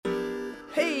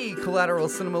Hey, Collateral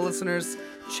Cinema listeners,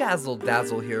 Chazzle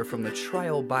Dazzle here from the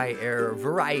Trial by Air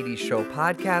Variety Show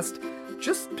podcast.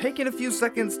 Just taking a few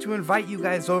seconds to invite you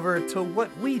guys over to what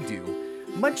we do.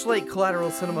 Much like Collateral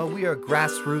Cinema, we are a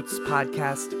grassroots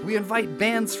podcast. We invite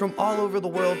bands from all over the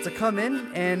world to come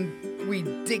in and we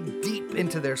dig deep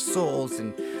into their souls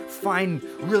and find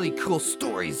really cool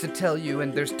stories to tell you,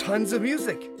 and there's tons of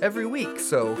music every week,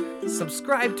 so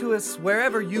subscribe to us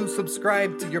wherever you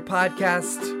subscribe to your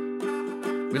podcast.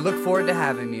 We look forward to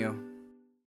having you.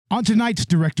 On tonight's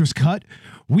Director's Cut,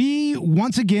 we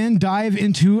once again dive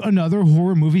into another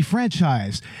horror movie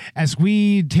franchise as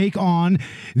we take on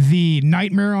the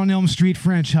Nightmare on Elm Street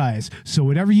franchise. So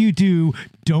whatever you do,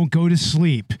 don't go to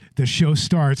sleep. The show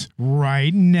starts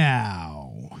right now.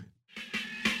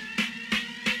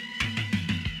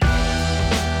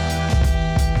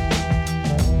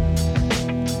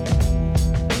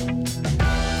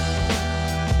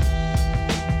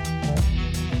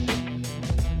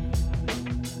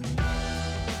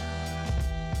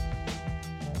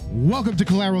 Welcome to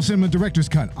Collateral Cinema Director's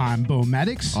Cut. I'm Bo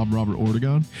Maddox. I'm Robert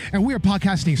Ortegon. And we are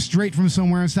podcasting straight from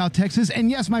somewhere in South Texas. And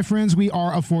yes, my friends, we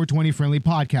are a 420 friendly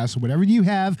podcast. So whatever you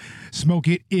have, smoke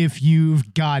it if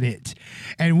you've got it.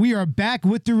 And we are back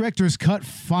with Director's Cut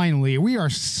finally. We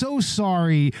are so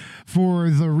sorry for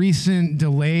the recent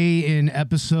delay in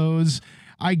episodes.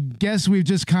 I guess we've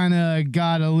just kind of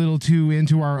got a little too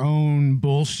into our own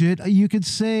bullshit, you could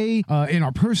say, in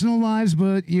our personal lives,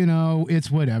 but, you know,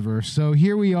 it's whatever. So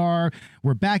here we are.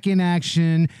 We're back in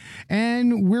action,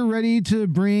 and we're ready to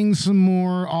bring some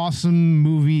more awesome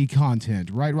movie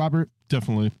content. Right, Robert?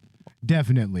 Definitely.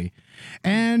 Definitely.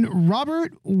 And,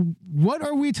 Robert, what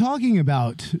are we talking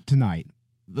about tonight?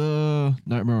 The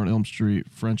Nightmare on Elm Street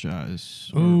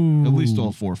franchise. Oh, at least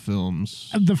all 4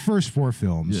 films. The first 4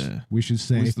 films, Yeah. we should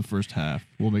say. At least the first half.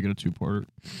 We'll make it a 2-parter.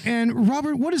 And,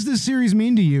 Robert, what does this series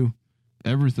mean to you?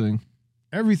 Everything.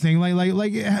 Everything,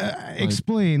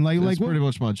 explain, That's pretty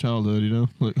much my childhood, you know?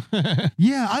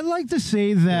 Yeah, I'd like to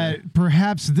say that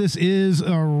perhaps this is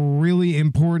a really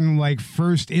important,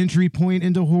 first entry point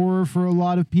into horror for a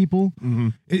lot of people,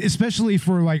 especially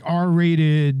for,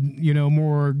 R-rated,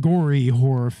 more gory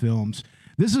horror films.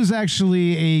 This is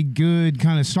actually a good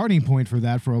kind of starting point for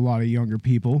that for a lot of younger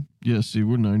people. Yeah, see,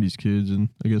 we're 90s kids, and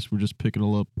I guess we're just picking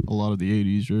up a lot of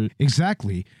the 80s, right?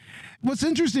 Exactly. What's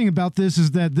interesting about this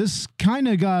is that this kind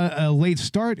of got a late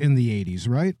start in the 80s,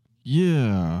 right?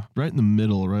 Yeah, right in the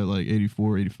middle, right?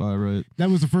 84, 85, right?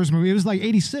 That was the first movie. It was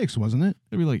 86, wasn't it?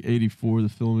 Maybe 84, the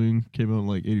filming came out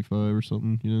in 85 or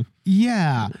something, you know?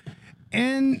 Yeah.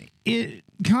 And it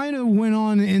kind of went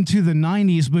on into the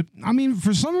 90s, but I mean,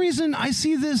 for some reason, I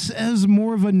see this as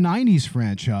more of a 90s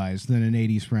franchise than an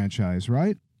 80s franchise,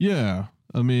 right? Yeah.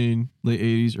 I mean, late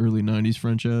 80s, early 90s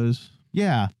franchise.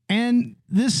 Yeah. And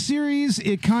this series,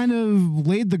 it kind of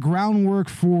laid the groundwork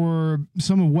for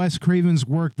some of Wes Craven's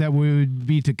work that would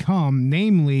be to come,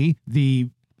 namely the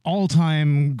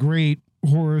all-time great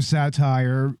horror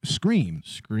satire Scream.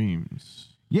 Screams.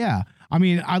 Yeah. I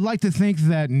mean, I'd like to think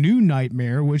that New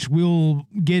Nightmare, which we'll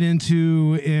get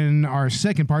into in our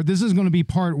second part, this is going to be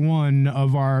part 1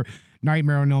 of our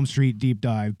Nightmare on Elm Street deep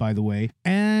dive, by the way.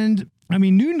 And I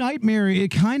mean, New Nightmare,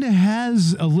 it kind of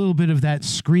has a little bit of that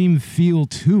Scream feel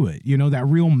to it, that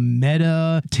real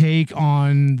meta take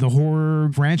on the horror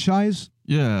franchise.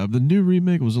 Yeah, the new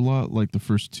remake was a lot like the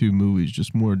first 2 movies,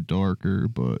 just more darker,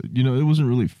 but, it wasn't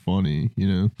really funny,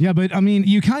 Yeah, but, I mean,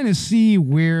 you kind of see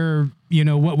where,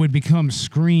 what would become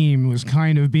Scream was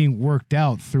kind of being worked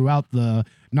out throughout the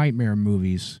Nightmare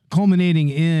movies, culminating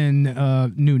in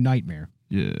New Nightmare.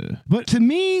 Yeah. But to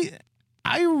me,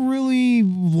 I really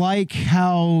like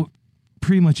how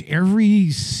pretty much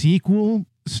every sequel,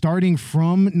 starting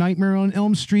from Nightmare on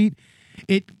Elm Street,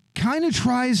 it kind of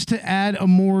tries to add a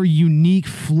more unique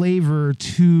flavor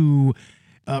to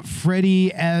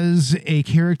Freddy as a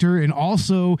character and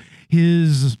also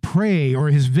his prey, or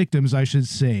his victims, I should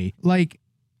say.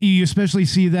 You especially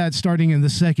see that starting in the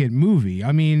second movie.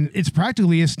 I mean, it's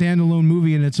practically a standalone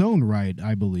movie in its own right,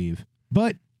 I believe.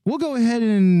 But we'll go ahead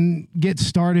and get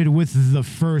started with the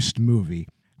first movie.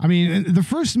 I mean, the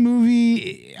first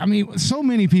movie, so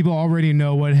many people already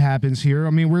know what happens here.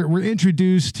 I mean, we're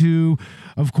introduced to,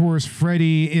 of course,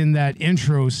 Freddy in that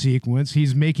intro sequence.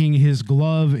 He's making his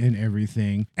glove and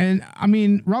everything. And I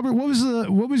mean, Robert,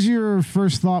 what was your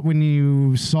first thought when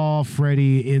you saw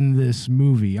Freddy in this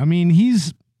movie? I mean,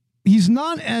 he's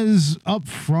not as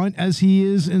upfront as he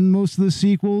is in most of the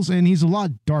sequels, and he's a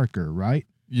lot darker, right?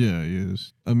 Yeah, he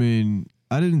is. I mean,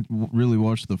 I didn't really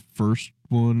watch the first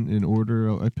one in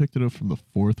order. I picked it up from the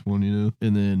fourth one,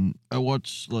 and then I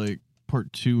watched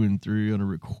part 2 and 3 on a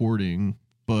recording,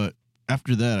 but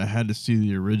after that, I had to see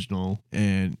the original.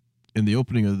 And in the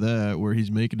opening of that, where he's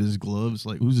making his gloves,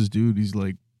 like, who's this dude? He's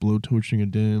like blowtorching a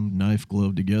damn knife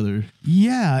glove together.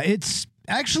 Yeah, it's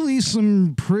actually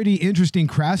some pretty interesting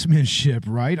craftsmanship,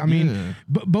 right? I mean, Yeah.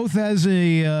 both as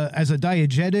a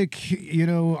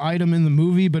diegetic, item in the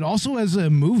movie, but also as a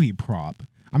movie prop.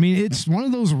 I mean, it's one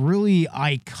of those really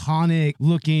iconic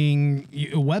looking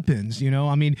weapons,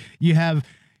 I mean, you have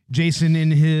Jason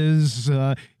in his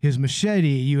machete,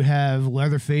 you have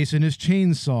Leatherface in his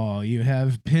chainsaw, you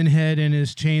have Pinhead in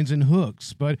his chains and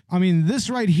hooks. But I mean, this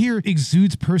right here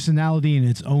exudes personality in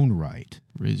its own right.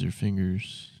 Razor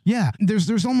fingers. Yeah,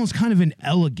 there's almost kind of an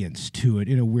elegance to it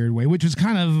in a weird way, which is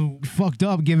kind of fucked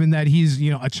up given that he's,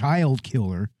 a child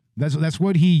killer. That's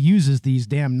what he uses these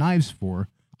damn knives for.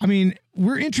 I mean,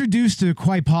 we're introduced to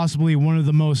quite possibly one of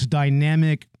the most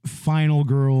dynamic final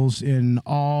girls in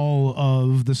all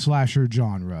of the slasher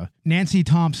genre. Nancy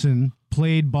Thompson,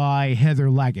 played by Heather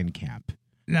Langenkamp.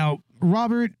 Now,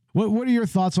 Robert, what are your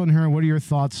thoughts on her? What are your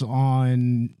thoughts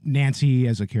on Nancy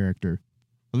as a character?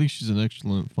 I think she's an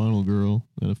excellent final girl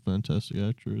and a fantastic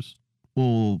actress.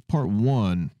 Well, part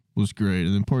 1 was great,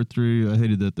 and then part 3, I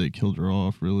hated that they killed her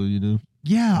off, really,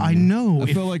 Yeah, I know.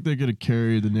 I felt like they could have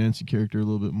carried the Nancy character a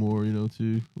little bit more,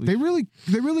 too. They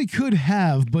really could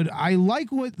have, but I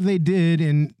like what they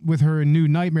did with her in New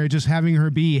Nightmare, just having her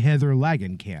be Heather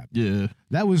Langenkamp. Yeah.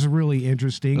 That was really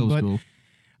interesting. That was but cool.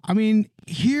 I mean,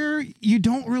 here you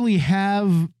don't really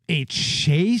have a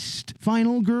chaste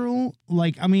final girl.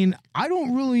 Like, I mean, I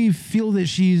don't really feel that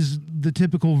she's the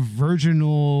typical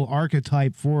virginal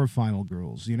archetype for final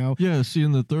girls, Yeah, see,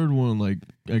 in the third one, like,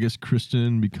 I guess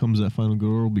Kristen becomes that final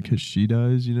girl because she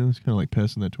dies, It's kind of like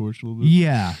passing that torch a little bit.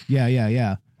 Yeah.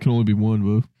 Can only be one,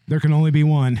 bro. There can only be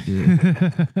one.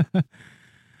 Yeah.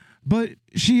 But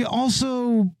she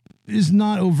also is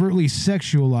not overtly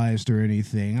sexualized or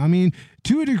anything. I mean,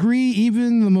 to a degree,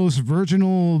 even the most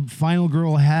virginal final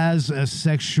girl has a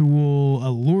sexual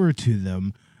allure to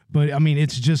them. But I mean,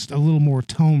 it's just a little more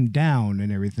toned down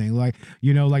and everything. Like,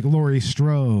 like Laurie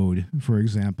Strode, for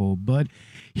example. But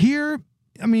here,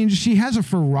 I mean, she has a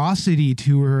ferocity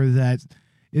to her that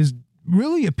is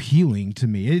really appealing to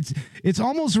me. It's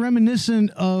almost reminiscent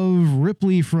of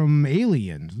Ripley from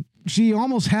Alien. She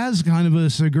almost has kind of a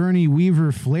Sigourney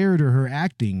Weaver flair to her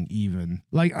acting, even.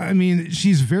 Like, I mean,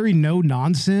 she's very no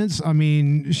nonsense. I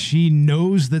mean, she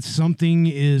knows that something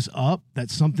is up, that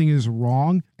something is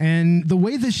wrong. And the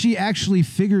way that she actually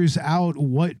figures out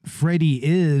what Freddy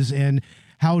is and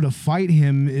how to fight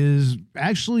him is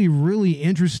actually really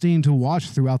interesting to watch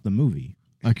throughout the movie.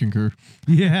 I concur.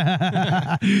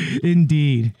 Yeah,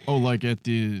 indeed. Oh, like at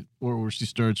where she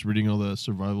starts reading all that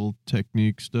survival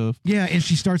technique stuff. Yeah, and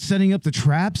she starts setting up the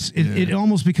traps. It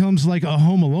almost becomes like a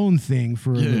Home Alone thing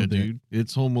for a little bit. Dude.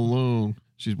 It's Home Alone.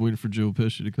 She's waiting for Joe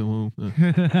Pesci to come home.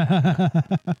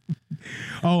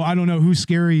 Oh, I don't know who's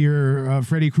scarier,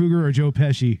 Freddy Krueger or Joe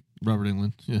Pesci. Robert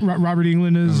Englund. Yeah. Robert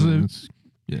Englund is.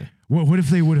 Yeah. What if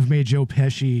they would have made Joe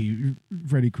Pesci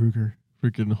Freddy Krueger?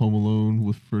 Freaking Home Alone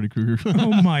with Freddy Krueger.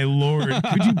 Oh my lord!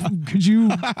 Could you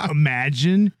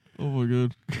imagine? Oh my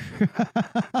god!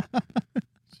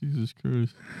 Jesus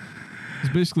Christ!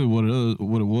 It's basically what it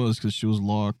was because she was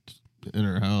locked in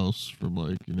her house from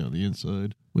the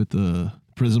inside with the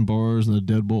prison bars and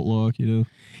the deadbolt lock.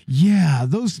 Yeah,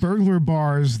 those burglar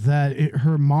bars that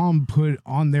her mom put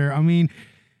on there. I mean,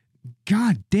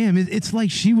 god damn! It's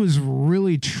like she was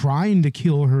really trying to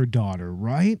kill her daughter,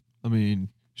 right? I mean,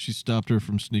 she stopped her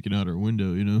from sneaking out her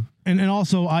window, And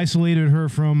also isolated her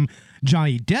from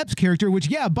Johnny Depp's character, which,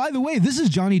 yeah, by the way, this is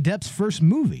Johnny Depp's first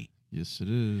movie. Yes, it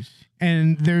is.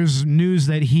 And there's news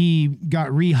that he got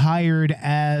rehired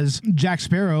as Jack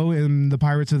Sparrow in the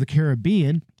Pirates of the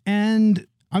Caribbean. And,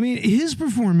 I mean, his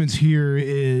performance here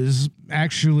is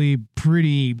actually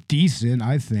pretty decent,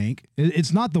 I think.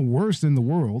 It's not the worst in the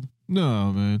world.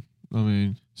 No, man. I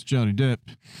mean, it's Johnny Depp.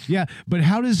 Yeah, but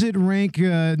how does it rank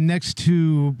next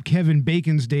to Kevin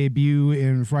Bacon's debut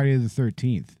in Friday the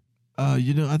 13th?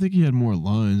 I think he had more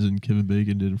lines than Kevin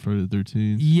Bacon did in Friday the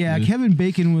 13th. Yeah, Kevin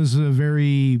Bacon was a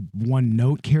very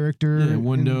one-note character. Yeah,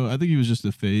 one note. I think he was just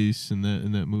a face in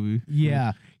that movie.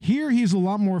 Yeah. Here he's a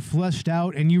lot more fleshed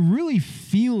out, and you really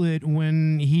feel it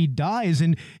when he dies,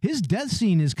 and his death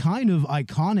scene is kind of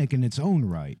iconic in its own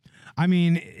right. I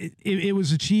mean, it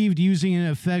was achieved using an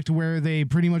effect where they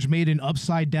pretty much made an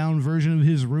upside-down version of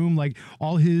his room, like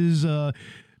all his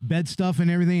bed stuff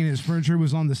and everything, and his furniture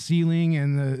was on the ceiling,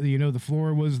 and the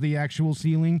floor was the actual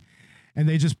ceiling, and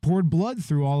they just poured blood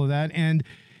through all of that. And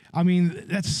I mean,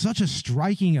 that's such a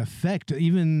striking effect,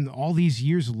 even all these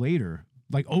years later,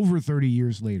 like over 30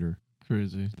 years later.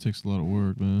 crazy. It takes a lot of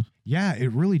work, man. Yeah,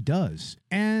 it really does.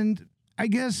 And I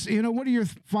guess, what are your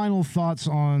final thoughts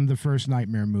on the first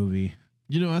Nightmare movie?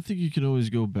 I think you can always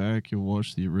go back and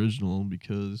watch the original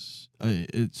because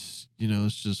it's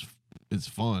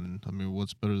fun. I mean,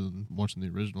 what's better than watching the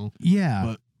original? Yeah.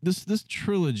 But this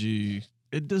trilogy,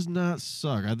 it does not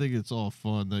suck. I think it's all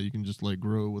fun that you can just like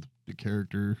grow with the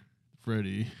character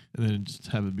Freddy and then just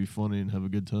have it be funny and have a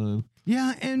good time.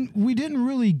 Yeah, and we didn't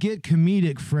really get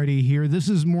comedic Freddy here. This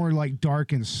is more like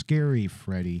dark and scary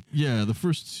Freddy. Yeah, the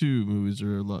first two movies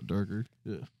are a lot darker.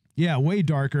 Yeah. Yeah, way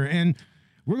darker. And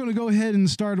we're going to go ahead and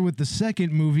start with the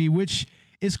second movie, which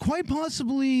is quite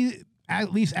possibly,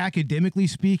 at least academically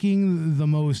speaking, the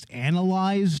most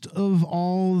analyzed of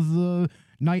all the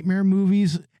Nightmare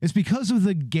movies. It's because of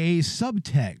the gay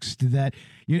subtext that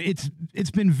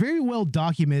it's been very well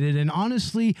documented, and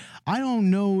honestly, I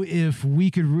don't know if we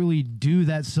could really do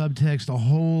that subtext a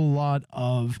whole lot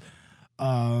of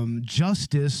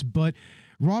justice. But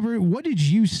Robert, what did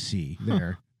you see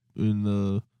there? In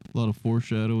a lot of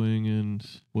foreshadowing and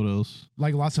what else?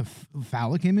 Like lots of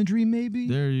phallic imagery, maybe?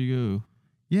 There you go.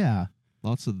 Yeah.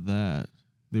 Lots of that.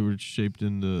 They were shaped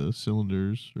into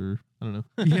cylinders, or I don't know.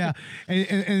 Yeah,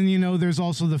 and there's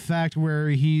also the fact where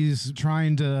he's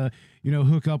trying to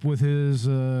hook up with his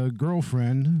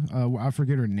girlfriend. I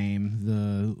forget her name,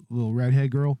 the little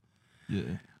redhead girl.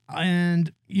 Yeah.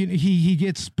 And he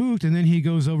gets spooked, and then he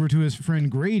goes over to his friend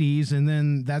Grady's, and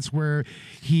then that's where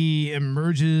he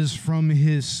emerges from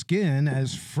his skin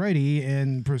as Freddy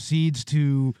and proceeds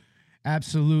to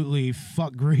absolutely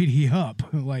fuck Grady up,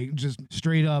 like just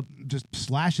straight up just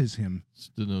slashes him.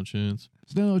 Still no chance.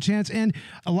 Still no chance. And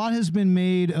a lot has been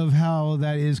made of how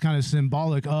that is kind of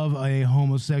symbolic of a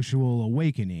homosexual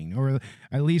awakening, or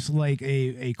at least like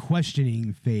a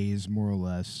questioning phase, more or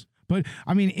less. But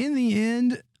I mean, in the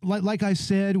end, like I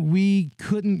said, we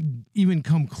couldn't even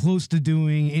come close to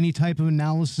doing any type of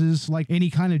analysis, like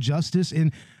any kind of justice.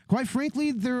 And quite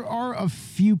frankly, there are a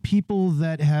few people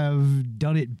that have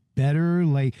done it better,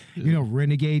 like,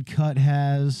 Renegade Cut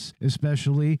has,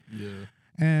 especially. Yeah.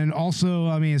 And also,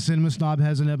 I mean, Cinema Snob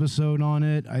has an episode on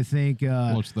it. I think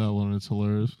watch that one; it's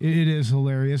hilarious. It is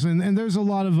hilarious, and there's a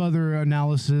lot of other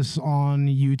analysis on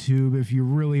YouTube if you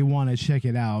really want to check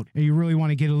it out and you really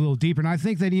want to get a little deeper. And I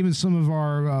think that even some of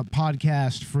our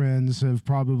podcast friends have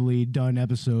probably done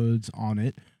episodes on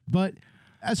it. But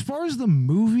as far as the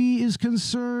movie is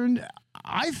concerned,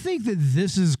 I think that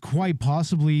this is quite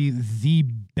possibly the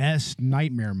best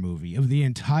Nightmare movie of the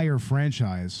entire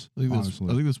franchise. I think that's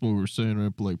what we were saying,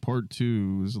 right? But like part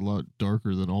 2 is a lot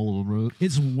darker than all of them, right?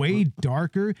 It's way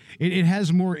darker. It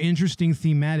has more interesting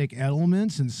thematic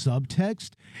elements and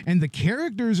subtext, and the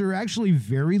characters are actually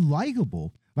very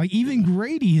likable. Like, even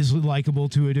Grady is likable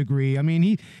to a degree. I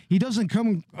mean, he doesn't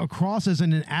come across as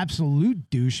an absolute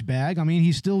douchebag. I mean,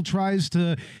 he still tries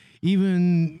to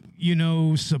even,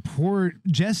 support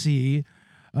Jesse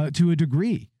to a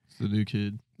degree. It's the new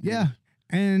kid. Yeah.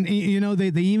 And,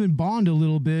 they even bond a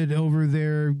little bit over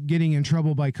their getting in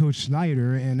trouble by Coach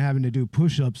Snyder and having to do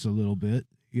push-ups a little bit,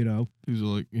 He's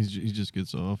like, he just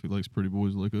gets off. He likes pretty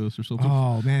boys like us or something.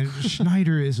 Oh, man.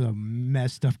 Schneider is a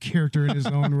messed up character in his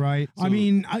own right. So, I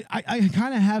mean, I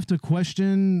kind of have to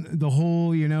question the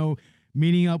whole,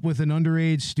 meeting up with an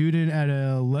underage student at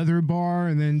a leather bar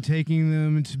and then taking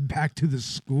them back to the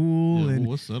school and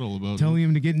what's that all about? telling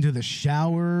him to get into the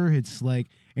shower. It's like,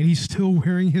 and he's still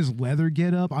wearing his leather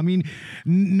getup. I mean,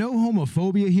 no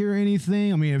homophobia here or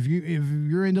anything. I mean, if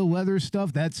you're into leather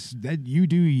stuff, that you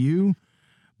do you.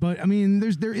 But I mean,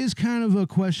 there is kind of a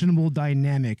questionable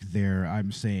dynamic there,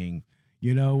 I'm saying,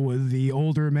 with the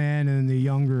older man and the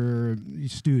younger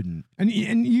student. And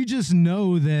you just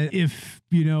know that if,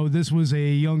 this was a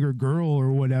younger girl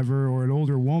or whatever, or an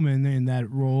older woman in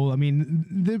that role, I mean,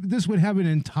 this would have an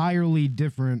entirely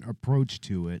different approach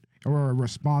to it, or a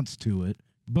response to it.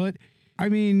 But I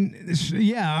mean,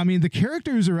 the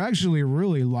characters are actually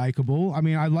really likable. I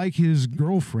mean, I like his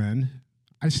girlfriend.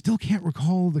 I still can't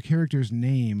recall the character's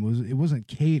name. It wasn't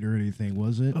Kate or anything,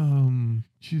 was it?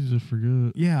 Jeez, I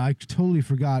forgot. Yeah, I totally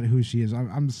forgot who she is.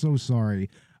 I'm so sorry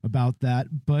about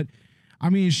that. But I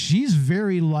mean, she's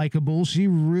very likable. She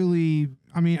really,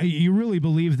 you really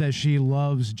believe that she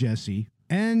loves Jesse.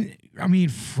 And I mean,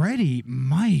 Freddy,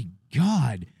 my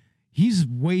God, he's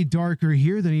way darker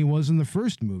here than he was in the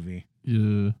first movie.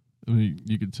 Yeah. I mean,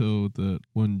 you could tell with that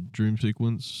one dream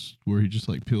sequence where he just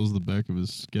like peels the back of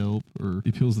his scalp, or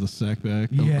he peels the sack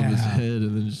back of his head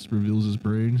and then just reveals his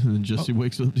brain, and then Jesse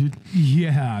wakes up, dude.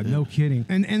 Yeah, no kidding.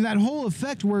 And that whole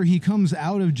effect where he comes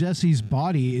out of Jesse's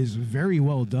body is very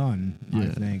well done, I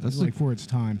think. That's like for its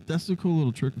time. That's a cool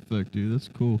little trick effect, dude. That's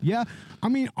cool. Yeah. I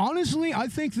mean, honestly, I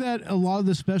think that a lot of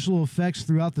the special effects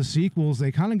throughout the sequels,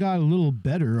 they kind of got a little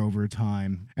better over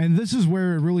time. And this is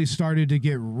where it really started to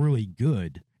get really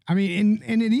good. I mean,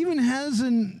 and it even has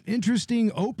an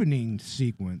interesting opening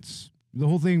sequence. The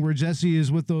whole thing where Jesse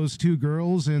is with those two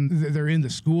girls and they're in the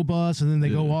school bus and then they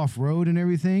go off road and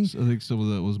everything. I think some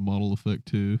of that was model effect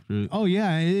too. Right? Oh yeah,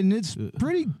 and it's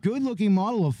pretty good looking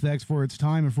model effects for its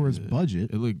time and for its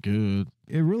budget. It looked good.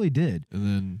 It really did.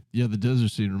 And then the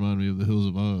desert scene reminded me of the Hills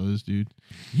of Eyes, dude.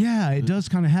 Yeah, it does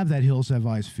kind of have that Hills Have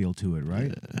Eyes feel to it,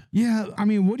 right? Yeah, I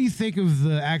mean, what do you think of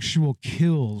the actual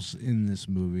kills in this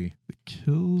movie? The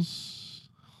kills?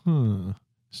 Huh.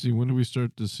 See, when do we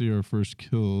start to see our first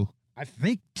kill? I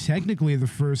think technically the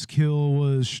first kill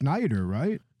was Schneider,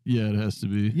 right? Yeah, it has to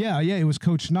be. Yeah, it was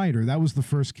Coach Schneider. That was the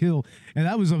first kill. And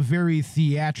that was a very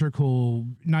theatrical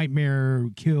nightmare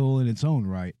kill in its own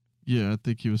right. Yeah, I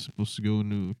think he was supposed to go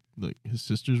into like his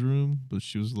sister's room, but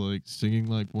she was like singing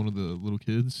like one of the little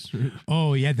kids. Right?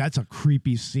 Oh yeah, that's a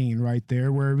creepy scene right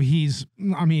there where he's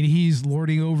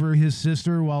lording over his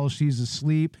sister while she's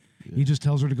asleep. Yeah. He just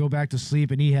tells her to go back to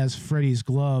sleep and he has Freddy's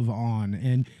glove on.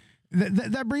 And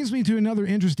that brings me to another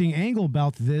interesting angle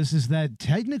about this is that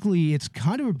technically it's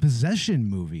kind of a possession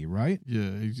movie, right?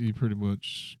 Yeah, he pretty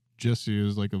much... Jesse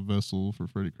is like a vessel for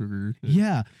Freddy Krueger.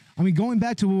 Yeah. I mean, going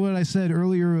back to what I said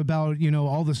earlier about,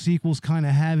 all the sequels kind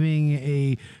of having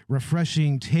a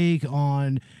refreshing take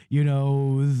on,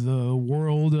 the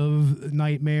world of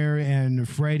Nightmare and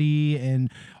Freddy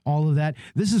and all of that.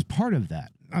 This is part of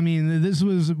that. I mean, this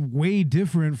was way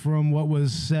different from what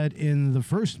was set in the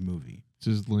first movie. It's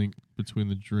his link between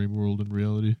the dream world and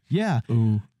reality. Yeah.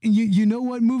 Oh. You know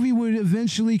what movie would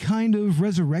eventually kind of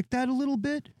resurrect that a little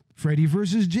bit? Freddy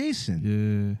versus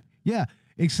Jason. Yeah.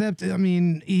 Except, I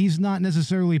mean, he's not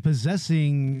necessarily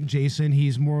possessing Jason.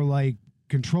 He's more like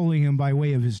controlling him by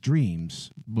way of his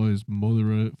dreams. By his mother,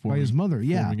 right? By his mother,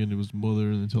 yeah. Forming into his mother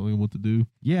and then telling him what to do.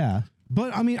 Yeah.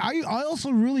 But, I mean, I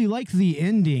also really like the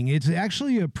ending. It's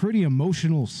actually a pretty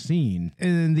emotional scene.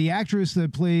 And the actress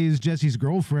that plays Jesse's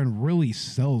girlfriend really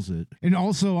sells it. And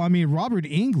also, I mean, Robert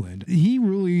Englund, he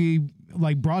really,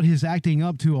 brought his acting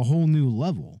up to a whole new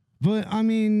level. But, I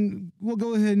mean, we'll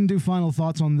go ahead and do final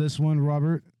thoughts on this one,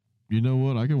 Robert. You know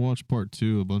what? I can watch part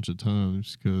 2 a bunch of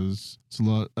times because it's a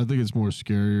lot. I think it's more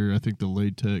scarier. I think the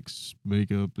latex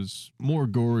makeup is more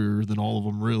gorier than all of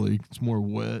them, really. It's more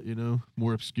wet,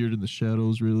 more obscured in the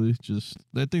shadows, really.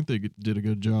 I think they did a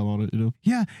good job on it,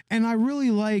 Yeah, and I really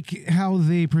like how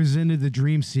they presented the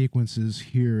dream sequences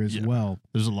here as well.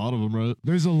 There's a lot of them, right?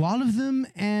 There's a lot of them,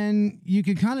 and you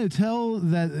can kind of tell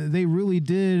that they really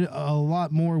did a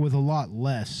lot more with a lot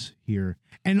less here.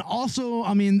 And also,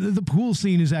 I mean, the pool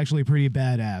scene is actually pretty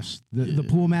badass. The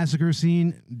pool massacre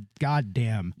scene,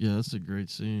 goddamn. Yeah, that's a great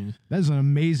scene. That's an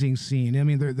amazing scene. I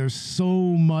mean, there's so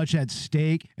much at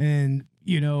stake, and,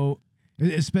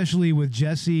 especially with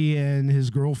Jesse and his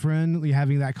girlfriend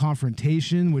having that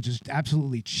confrontation, which is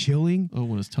absolutely chilling. Oh,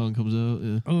 when his tongue comes out,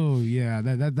 yeah. Oh, yeah,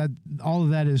 that all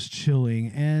of that is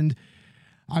chilling. And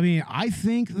I mean, I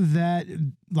think that,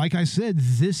 like I said,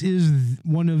 this is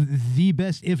one of the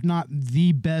best, if not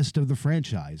the best of the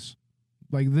franchise.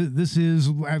 This is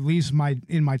at least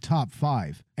in my top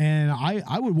 5. And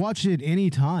I would watch it any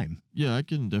time. Yeah, I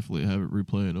can definitely have it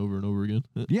replaying over and over again.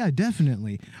 Yeah,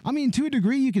 definitely. I mean, to a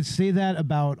degree, you could say that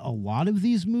about a lot of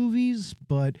these movies,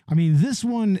 but I mean, this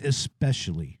one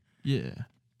especially. Yeah.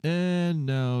 And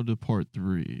now to part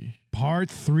 3. Part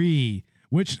 3,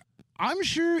 which I'm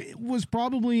sure it was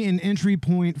probably an entry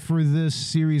point for this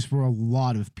series for a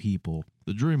lot of people.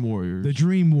 The Dream Warriors. The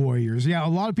Dream Warriors. Yeah, a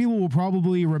lot of people will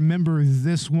probably remember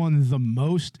this one the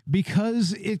most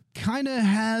because it kind of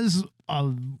has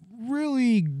a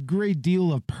really great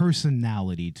deal of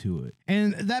personality to it.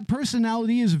 And that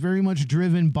personality is very much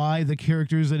driven by the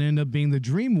characters that end up being the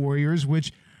Dream Warriors,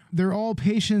 which they're all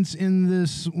patients in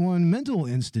this one mental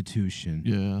institution.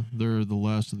 Yeah, they're the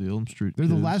last of the Elm Street They're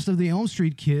kids. the last of the Elm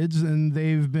Street kids, and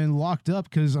they've been locked up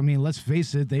because, I mean, let's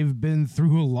face it, they've been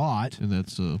through a lot. And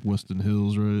that's Weston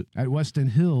Hills, right? At Weston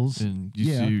Hills. And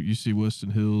you see Weston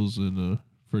Hills in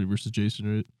Freddy vs.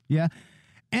 Jason, right? Yeah.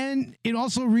 And it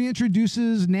also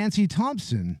reintroduces Nancy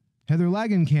Thompson, Heather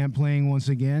Langenkamp playing once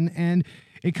again, and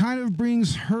it kind of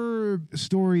brings her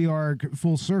story arc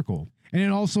full circle. And it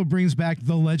also brings back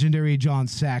the legendary John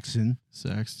Saxon.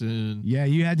 Saxton. Yeah,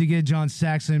 you had to get John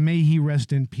Saxon. May he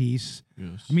rest in peace.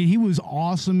 Yes. I mean, he was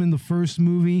awesome in the first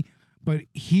movie, but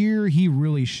here he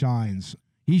really shines.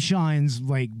 He shines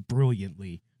like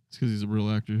brilliantly. It's because he's a real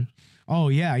actor. Oh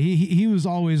yeah, he was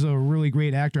always a really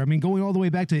great actor. I mean, going all the way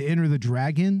back to Enter the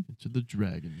Dragon. Into the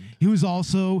Dragon. He was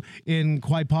also in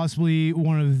quite possibly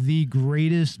one of the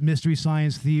greatest Mystery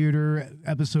Science Theater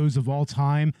episodes of all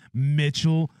time,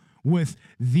 Mitchell, with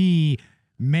the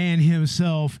man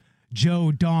himself,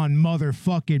 Joe Don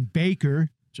motherfucking Baker.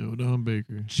 Joe Don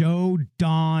Baker. Joe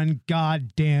Don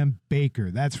goddamn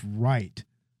Baker. That's right.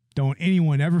 Don't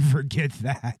anyone ever forget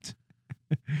that.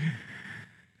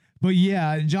 But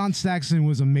yeah, John Saxon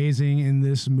was amazing in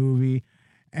this movie.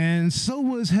 And so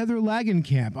was Heather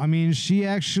Langenkamp. I mean, she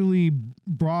actually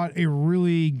brought a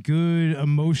really good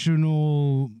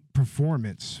emotional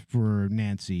performance for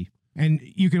Nancy. And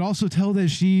you could also tell that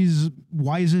she's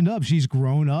wizened up. She's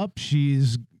grown up.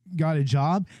 She's got a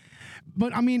job.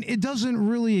 But, I mean, it doesn't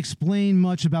really explain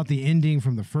much about the ending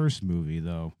from the first movie,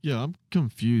 though. Yeah, I'm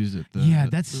confused at that. Yeah,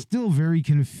 that's still very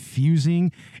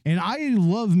confusing. And I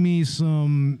love me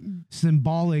some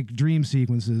symbolic dream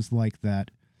sequences like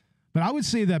that. But I would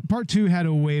say that part 2 had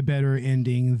a way better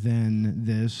ending than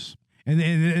this.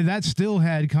 And that still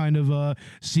had kind of a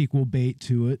sequel bait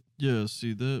to it. Yeah,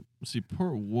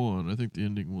 part 1, I think the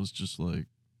ending was just like,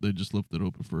 they just left it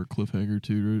open for a cliffhanger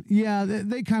too, right? Yeah,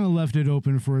 they kind of left it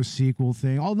open for a sequel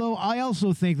thing. Although I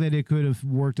also think that it could have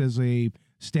worked as a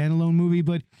standalone movie.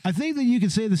 But I think that you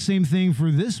could say the same thing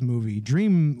for this movie,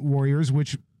 Dream Warriors,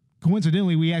 which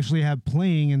coincidentally we actually have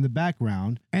playing in the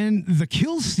background. And the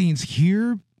kill scenes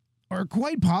here are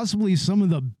quite possibly some of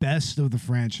the best of the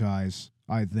franchise,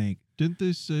 I think. Didn't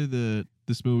they say that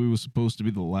this movie was supposed to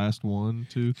be the last one,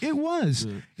 too? It was.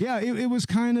 Yeah, it was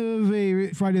kind of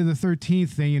a Friday the 13th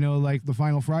thing, you know, like the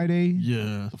final Friday.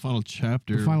 Yeah, the final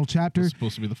chapter. The final chapter. Was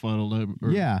supposed to be the final night.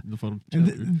 Yeah. The final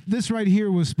chapter. And this right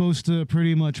here was supposed to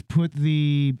pretty much put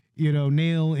the,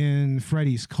 nail in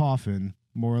Freddy's coffin,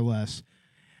 more or less.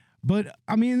 But,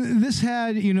 I mean, this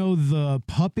had, the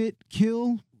puppet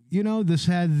kill. This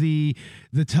had the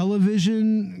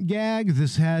television gag.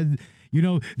 This had...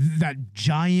 that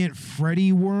giant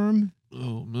Freddy worm.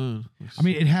 Oh man! I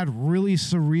mean, it had really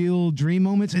surreal dream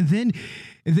moments, and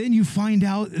then you find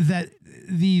out that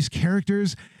these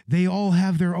characters, they all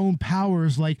have their own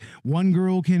powers. Like one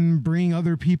girl can bring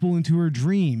other people into her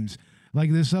dreams.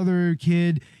 Like this other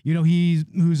kid,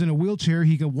 who's in a wheelchair,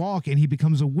 he can walk and he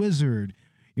becomes a wizard.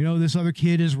 This other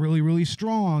kid is really, really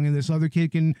strong, and this other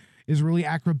kid is really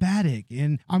acrobatic.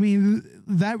 And I mean,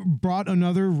 that brought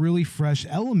another really fresh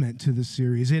element to the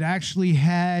series. It actually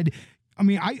had,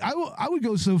 I would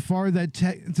go so far that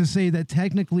to say that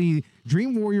technically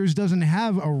Dream Warriors doesn't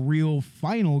have a real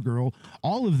final girl.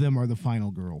 All of them are the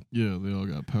final girl. Yeah, they all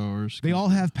got powers. They all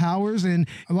have powers, and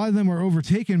a lot of them are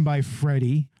overtaken by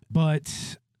Freddy.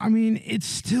 But I mean, it's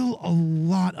still a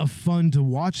lot of fun to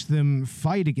watch them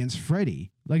fight against Freddy.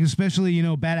 Like especially,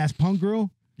 Badass Punk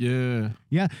Girl. Yeah.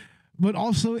 Yeah. But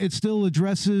also, it still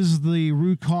addresses the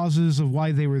root causes of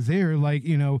why they were there. Like,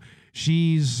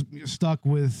 she's stuck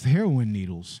with heroin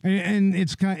needles. And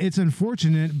it's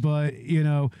unfortunate, but, in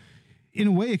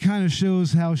a way, it kind of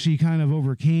shows how she kind of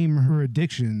overcame her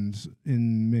addictions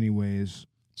in many ways.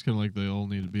 It's kind of like they all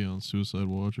need to be on suicide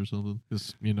watch or something.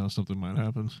 Because, something might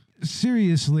happen.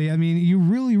 Seriously, I mean, you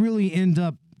really, really end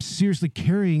up seriously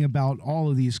caring about all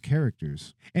of these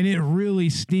characters. And it really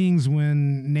stings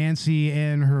when Nancy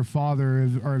and her father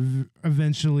are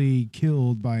eventually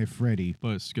killed by Freddy.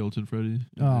 By Skeleton Freddy.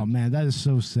 Oh, man, that is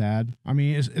so sad. I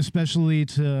mean, especially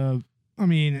to,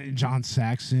 John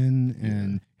Saxon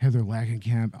and Heather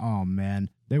Langenkamp. Oh, man,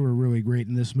 they were really great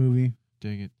in this movie.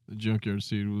 Dang it. The junkyard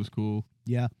scene was cool.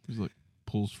 Yeah. He's like,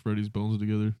 pulls Freddy's bones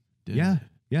together. Dang.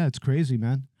 Yeah, it's crazy,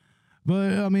 man.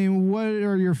 But, what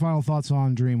are your final thoughts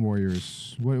on Dream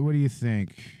Warriors? What do you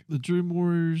think? The Dream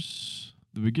Warriors,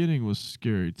 the beginning was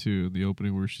scary, too. The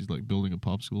opening where she's, like, building a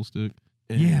popsicle stick.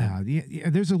 Yeah,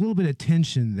 there's a little bit of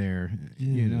tension there,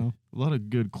 A lot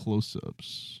of good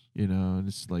close-ups, and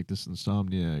it's like this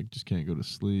insomniac just can't go to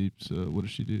sleep. So what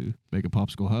does she do? Make a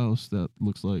popsicle house that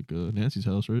looks like Nancy's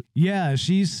house, right? Yeah,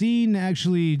 she's seen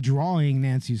actually drawing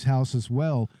Nancy's house as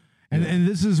well. And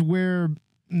this is where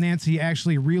Nancy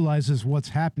actually realizes what's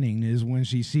happening is when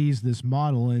she sees this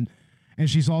model and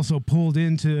she's also pulled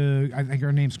into, I think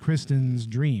her name's Kristen's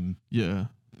dream. Yeah.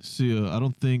 See, I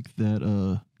don't think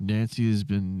that Nancy has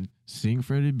been seeing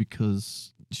Freddy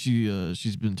because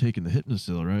she's been taking the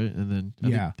Hypnosil, right? And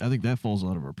then I think that falls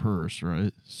out of her purse,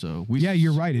 right? So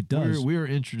you're right, it does. We are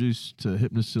introduced to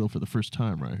Hypnosil for the first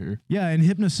time right here. Yeah, and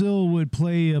Hypnosil would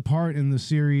play a part in the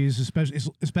series,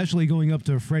 especially going up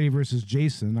to Freddy versus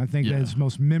Jason. I think that's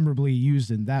most memorably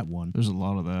used in that one. There's a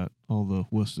lot of that. All the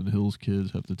Weston Hills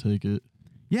kids have to take it.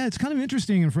 Yeah, it's kind of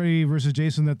interesting in Freddy versus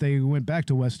Jason that they went back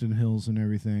to Weston Hills and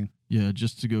everything. Yeah,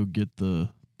 just to go get the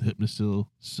Hypnosil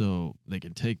so they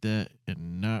can take that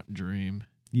and not dream.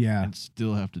 Yeah. And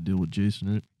still have to deal with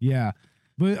Jason, right? Yeah.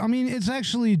 But, I mean, it's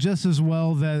actually just as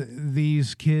well that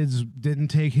these kids didn't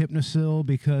take Hypnosil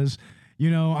because,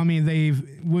 you know, I mean, they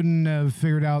wouldn't have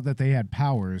figured out that they had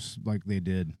powers like they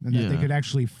did and that they could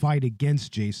actually fight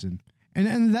against Jason.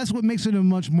 And that's what makes it a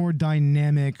much more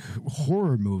dynamic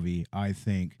horror movie, I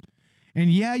think.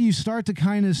 And yeah, you start to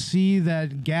kind of see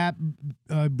that gap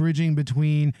bridging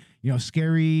between, you know,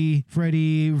 scary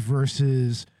Freddy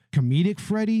versus comedic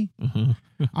Freddy.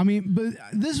 I mean, but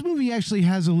this movie actually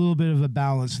has a little bit of a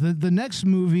balance. The next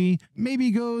movie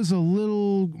maybe goes a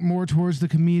little more towards the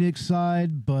comedic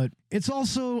side, but it's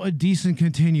also a decent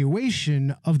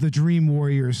continuation of the Dream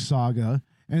Warriors saga.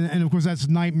 And of course, that's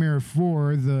Nightmare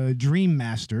 4, the Dream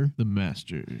Master. The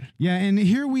Master. Yeah, and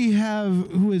here we have,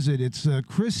 who is it? It's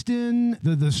Kristen,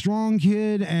 the strong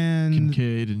kid, and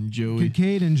Kincaid and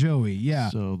Joey. Yeah.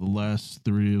 So the last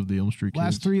three of the Elm Street kids.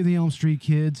 Last three of the Elm Street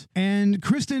kids. And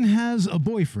Kristen has a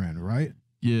boyfriend, right?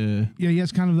 Yeah. Yeah, he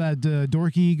has kind of that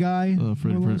dorky guy.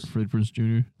 Fred Prinze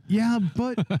Jr. Yeah,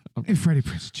 but Freddie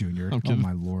Prinze Jr. Oh,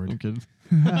 my Lord. I'm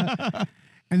kidding.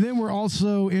 And then we're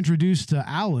also introduced to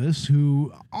Alice,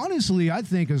 who honestly I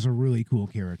think is a really cool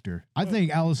character. I think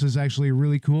Alice is actually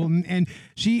really cool, and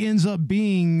she ends up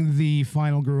being the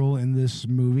final girl in this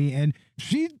movie, and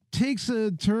she takes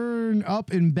a turn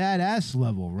up in badass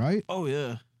level, right? Oh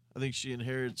yeah, I think she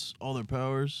inherits all their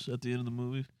powers at the end of the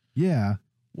movie. Yeah.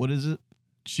 What is it?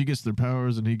 She gets their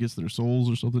powers and he gets their souls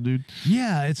or something, dude.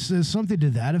 Yeah, it's something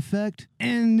to that effect.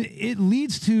 And it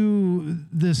leads to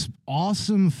this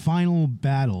awesome final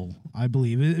battle, I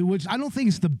believe, which I don't think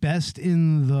is the best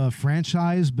in the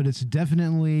franchise, but it's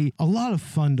definitely a lot of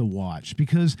fun to watch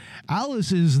because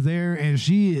Alice is there and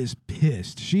she is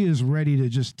pissed. She is ready to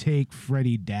just take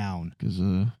Freddy down. Because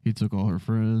he took all her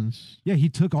friends. Yeah, he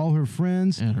took all her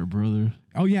friends. And her brother.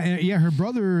 Oh, yeah, her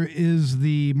brother is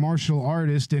the martial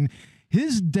artist, and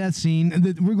his death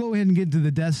scene, we'll go ahead and get to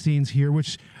the death scenes here,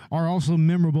 which are also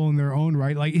memorable in their own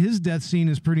right. Like, his death scene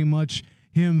is pretty much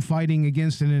him fighting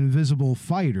against an invisible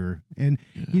fighter. And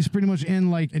he's pretty much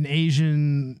in, like, an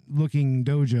Asian-looking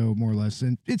dojo, more or less.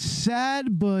 And it's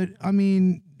sad, but, I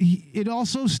mean, it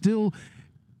also still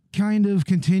kind of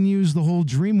continues the whole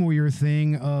Dream Warrior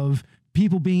thing of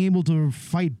people being able to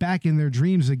fight back in their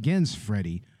dreams against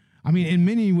Freddy. I mean, in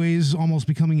many ways, almost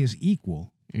becoming his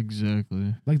equal.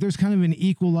 Exactly. Like there's kind of an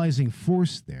equalizing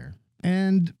force there.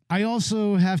 And I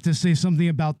also have to say something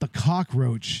about the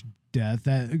cockroach death,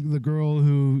 that the girl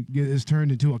who is turned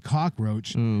into a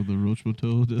cockroach. Oh, the Roach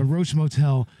Motel death. The Roach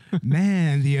Motel.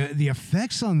 Man, the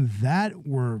effects on that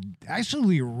were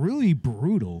actually really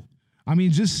brutal. I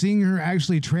mean, just seeing her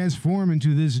actually transform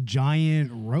into this giant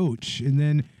roach and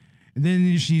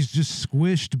then she's just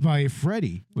squished by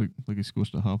Freddy. Like he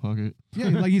squished a Hot Pocket? Yeah,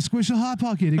 like he squished a Hot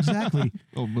Pocket, exactly.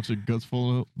 Oh, a bunch of guts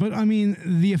falling out. But, I mean,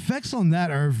 the effects on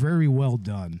that are very well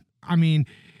done. I mean,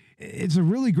 it's a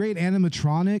really great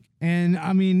animatronic, and,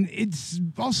 I mean, it's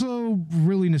also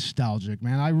really nostalgic,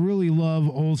 man. I really love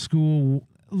old school,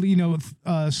 you know,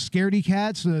 scaredy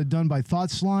cats done by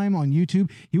Thought Slime on YouTube.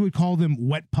 He would call them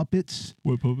wet puppets.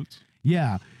 Wet puppets?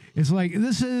 Yeah. It's like,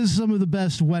 this is some of the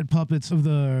best wet puppets of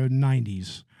the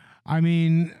 90s. I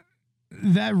mean,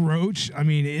 that roach, I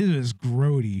mean, it is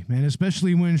grody, man,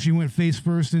 especially when she went face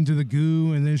first into the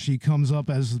goo and then she comes up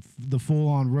as the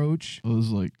full-on roach. Oh, this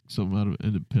is like something out of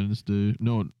Independence Day.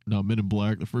 No, Men in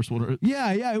Black, the first one. Right?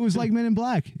 Yeah, it was like Men in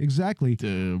Black, exactly.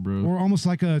 Damn, bro. Or almost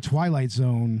like a Twilight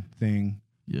Zone thing.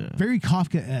 Yeah. Very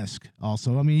Kafka-esque,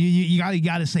 also. I mean, you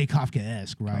gotta say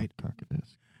Kafka-esque, right?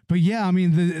 Kafka-esque. But yeah, I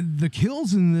mean, the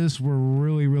kills in this were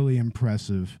really, really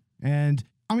impressive. And,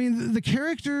 I mean, the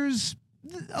characters,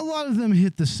 a lot of them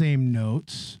hit the same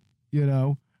notes, you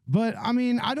know. But, I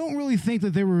mean, I don't really think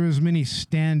that there were as many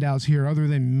standouts here other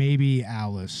than maybe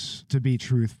Alice, to be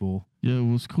truthful. Yeah,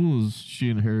 what's cool is she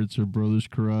inherits her brother's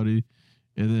karate.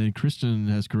 And then Kristen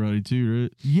has karate too,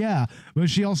 right? Yeah, but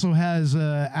she also has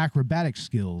acrobatic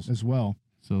skills as well.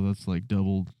 So that's like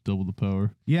double the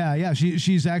power. Yeah.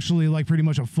 She's actually like pretty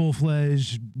much a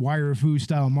full-fledged wire fu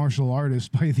style martial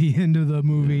artist by the end of the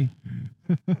movie.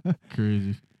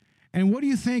 Crazy. And what do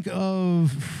you think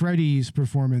of Freddy's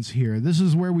performance here? This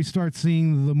is where we start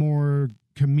seeing the more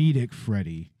comedic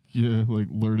Freddy. Yeah, like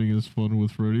learning is fun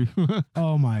with Freddy.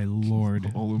 Oh my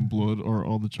lord. All in blood or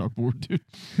on the chalkboard, dude.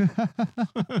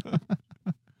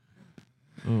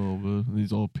 Oh, man.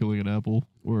 He's all peeling an apple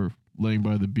or laying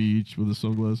by the beach with his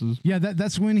sunglasses. Yeah,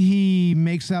 that's when he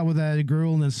makes out with that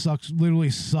girl and then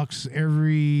literally sucks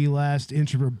every last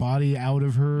inch of her body out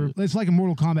of her. It's like a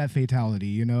Mortal Kombat fatality,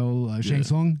 you know, Shang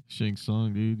Tsung. Shang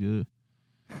Tsung, dude,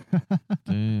 yeah.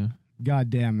 Damn.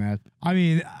 God damn that. I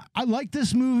mean, I like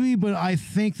this movie, but I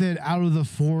think that out of the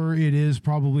four, it is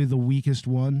probably the weakest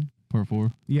one. Part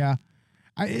 4. Yeah.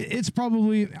 It's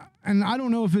probably, and I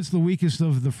don't know if it's the weakest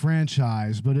of the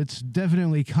franchise, but it's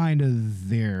definitely kind of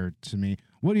there to me.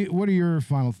 What are your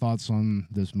final thoughts on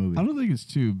this movie? I don't think it's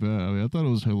too bad. I mean, I thought it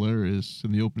was hilarious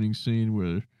in the opening scene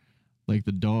where, like,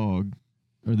 the dog,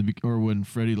 or when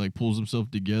Freddy like pulls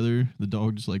himself together, the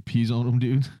dog just like pees on him,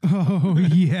 dude. Oh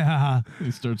yeah.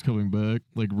 He starts coming back,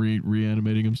 like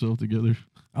reanimating himself together.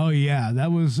 Oh yeah,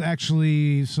 that was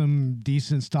actually some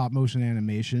decent stop motion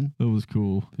animation. That was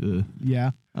cool. Yeah.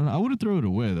 Yeah. I don't know, I wouldn't throw it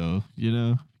away though, you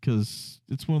know, because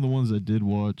it's one of the ones I did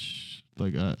watch.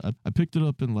 Like I picked it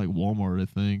up in like Walmart, I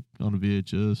think, on a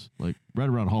VHS, like right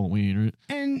around Halloween, right?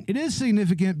 And it is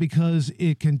significant because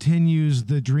it continues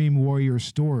the Dream Warrior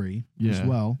story as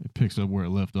well. It picks up where it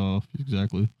left off,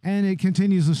 exactly. And it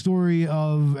continues the story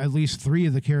of at least 3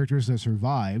 of the characters that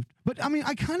survived. But I mean,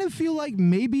 I kind of feel like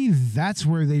maybe that's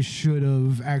where they should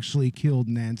have actually killed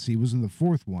Nancy, was in the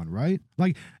 4th one, right?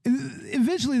 Like,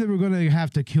 eventually they were going to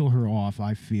have to kill her off,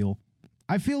 I feel.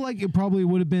 I feel like it probably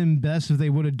would have been best if they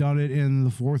would have done it in the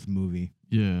 4th movie.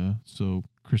 Yeah, so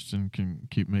Kristen can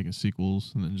keep making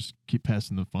sequels and then just keep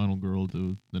passing the final girl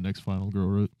to the next final girl,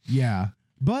 right? Yeah.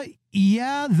 But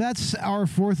yeah, that's our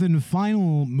 4th and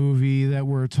final movie that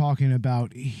we're talking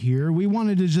about here. We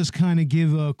wanted to just kind of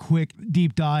give a quick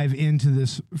deep dive into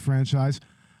this franchise.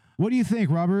 What do you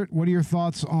think, Robert? What are your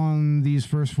thoughts on these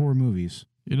first 4 movies?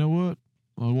 You know what?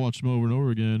 I'll watch them over and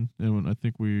over again, and I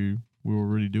think we were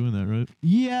already doing that, right?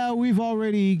 Yeah, we've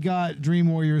already got Dream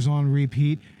Warriors on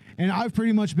repeat, and I've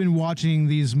pretty much been watching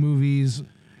these movies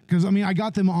because, I mean, I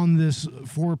got them on this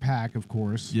 4-pack, of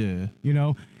course. Yeah. You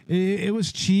know, it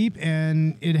was cheap,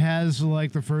 and it has,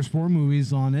 like, the first 4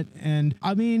 movies on it, and,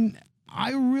 I mean,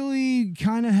 I really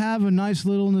kind of have a nice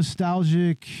little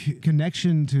nostalgic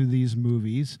connection to these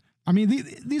movies. I mean,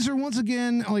 these are, once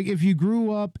again, like, if you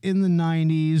grew up in the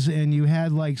 90s and you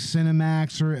had, like,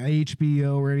 Cinemax or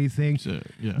HBO or anything, So,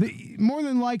 yeah. more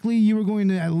than likely you were going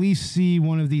to at least see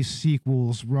one of these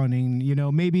sequels running, you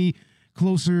know, maybe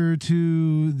closer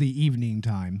to the evening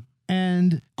time.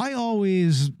 And I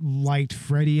always liked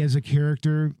Freddy as a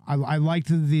character. I liked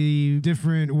the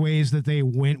different ways that they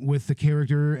went with the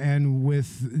character and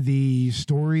with the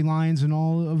storylines in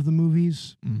all of the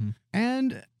movies. Mm-hmm.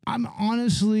 And I'm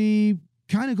honestly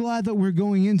kind of glad that we're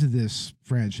going into this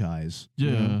franchise.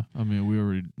 Yeah, you know? I mean, we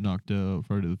already knocked out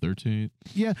Friday the 13th.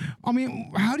 Yeah, I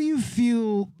mean, how do you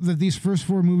feel that these first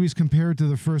 4 movies compare to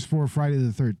the first 4 Friday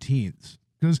the 13th?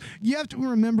 Because you have to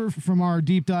remember from our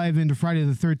deep dive into Friday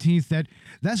the 13th that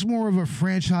that's more of a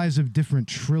franchise of different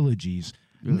trilogies.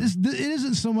 Yeah. It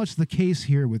isn't so much the case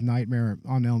here with Nightmare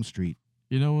on Elm Street.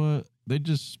 You know what? They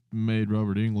just made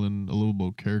Robert Englund a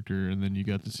lovable character, and then you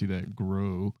got to see that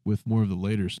grow with more of the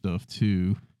later stuff,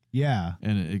 too. Yeah.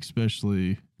 And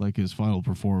especially, like, his final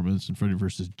performance in Freddy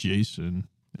vs. Jason.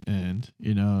 And,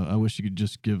 you know, I wish you could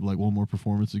just give, like, one more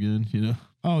performance again, you know?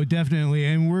 Oh, definitely.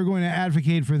 And we're going to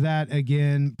advocate for that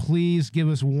again. Please give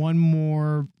us one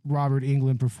more Robert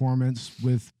Englund performance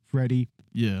with Freddy.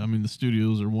 Yeah, I mean, the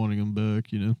studios are wanting him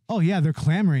back, you know? Oh, yeah, they're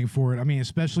clamoring for it. I mean,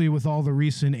 especially with all the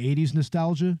recent 80s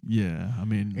nostalgia. Yeah, I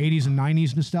mean... 80s and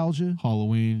 90s nostalgia.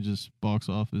 Halloween just box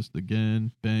office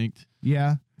again, banked.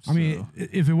 Yeah. I mean,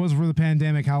 if it wasn't for the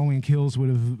pandemic, Halloween Kills would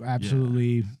have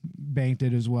absolutely banked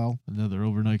it as well. Another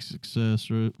overnight success,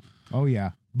 right? Oh,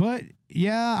 yeah. But,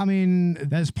 yeah, I mean,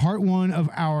 that's part 1 of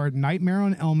our Nightmare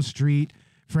on Elm Street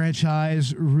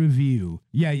franchise review.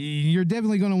 Yeah, you're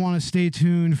definitely going to want to stay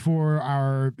tuned for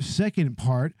our second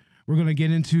part. We're going to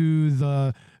get into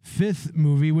the 5th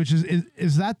movie, which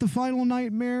is that the final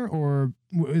Nightmare, or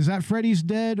is that Freddy's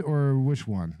Dead, or which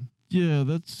one? Yeah,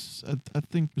 that's I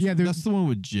think that's the one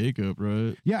with Jacob,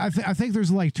 right? Yeah, I think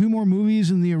there's like 2 more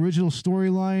movies in the original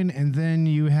storyline, and then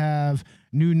you have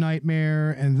New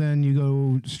Nightmare, and then you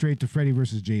go straight to Freddy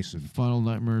vs. Jason. Final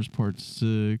Nightmares Part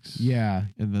 6. Yeah.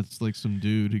 And that's like some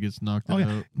dude who gets knocked out.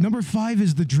 Yeah. Number 5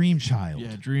 is the Dream Child.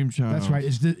 Yeah, Dream Child. That's right.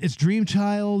 It's Dream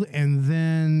Child, and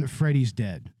then Freddy's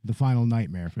Dead, the final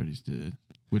Nightmare. Freddy's Dead.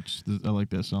 Which I like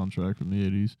that soundtrack from the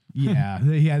 80s. Yeah,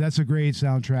 yeah, that's a great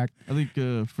soundtrack. I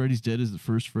think Freddy's Dead is the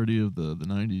first Freddy of the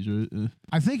 90s, right?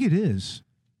 I think it is.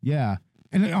 Yeah.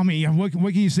 And I mean, what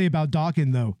can you say about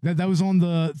Dawkins, though? That was on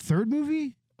the third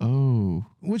movie? Oh.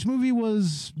 Which movie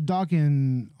was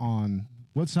Dawkins on?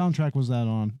 What soundtrack was that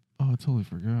on? Oh, I totally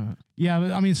forgot. Yeah,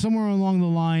 but I mean, somewhere along the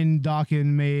line, Dawkins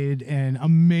made an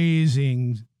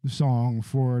amazing song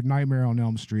for Nightmare on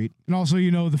Elm Street. And also,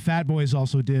 you know, the Fat Boys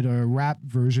also did a rap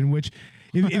version, which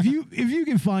if you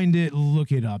can find it,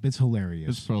 look it up. It's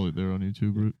hilarious. It's probably there on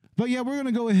YouTube, right? But yeah, we're going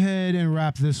to go ahead and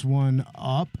wrap this one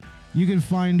up. You can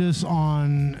find us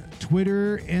on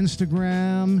Twitter,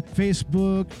 Instagram,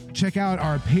 Facebook. Check out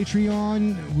our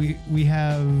Patreon. We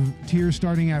have tiers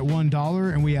starting at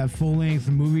 $1, and we have full-length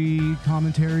movie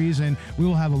commentaries, and we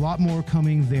will have a lot more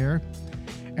coming there.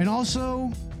 And also,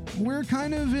 we're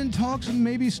kind of in talks and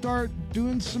maybe start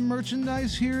doing some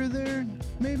merchandise here or there,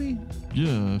 maybe.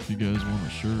 Yeah, if you guys want a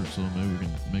shirt or something, maybe we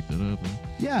can make that happen.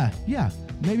 Yeah,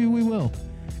 maybe we will.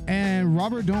 And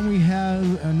Robert, don't we have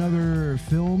another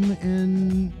film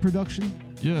in production?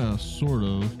 Yeah, sort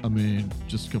of. I mean,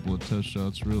 just a couple of test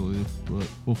shots, really, but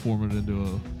we'll form it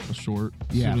into a short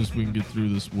as soon as we can get through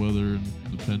this weather and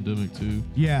the pandemic, too.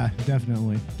 Yeah,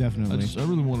 definitely. I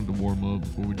really wanted to warm up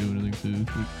before we do anything,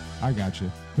 too. I got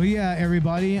you. But yeah,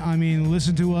 everybody, I mean,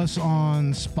 listen to us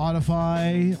on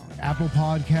Spotify, Apple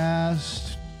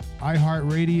Podcasts,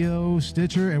 iHeartRadio,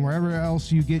 Stitcher, and wherever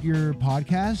else you get your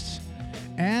podcasts.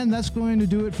 And that's going to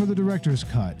do it for the Director's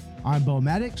Cut. I'm Bo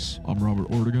Maddox. I'm Robert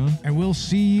Ortegon. And we'll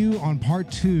see you on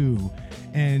part 2.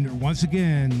 And once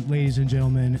again, ladies and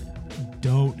gentlemen,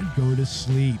 don't go to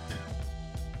sleep.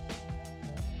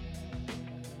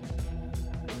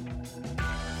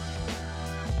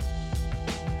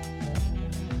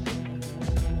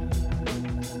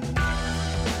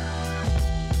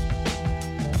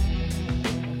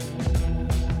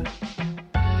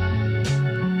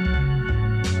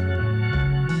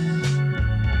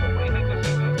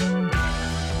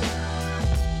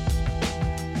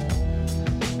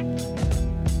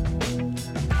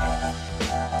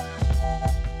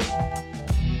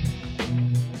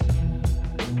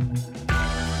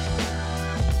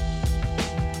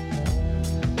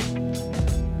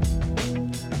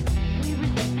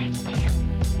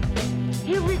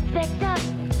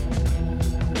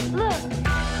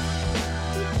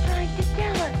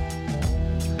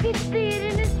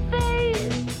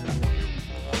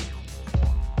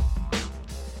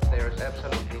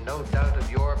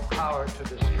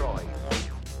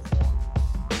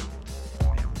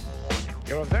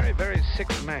 You're a very, very sick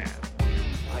man.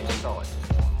 I saw it.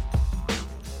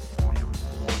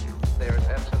 There is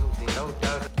absolutely no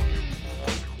doubt.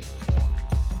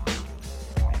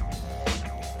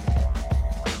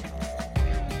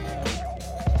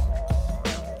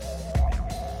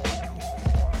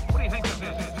 What do you think this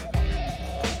is?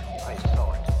 I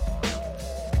saw it.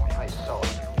 I saw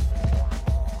it.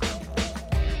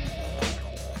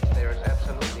 There is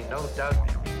absolutely no doubt.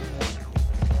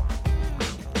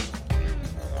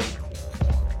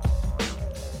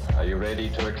 Are you ready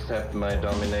to accept my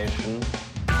domination?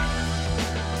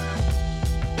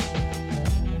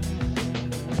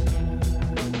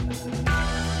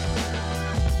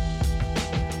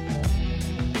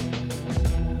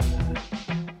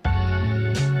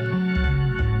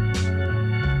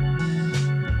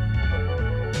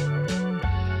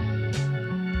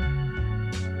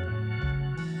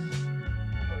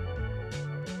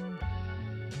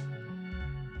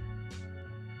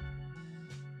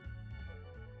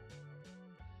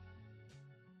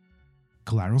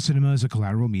 Collateral Cinema is a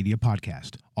Collateral Media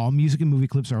podcast. All music and movie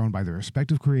clips are owned by their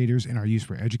respective creators and are used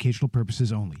for educational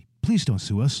purposes only. Please don't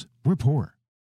sue us. We're poor.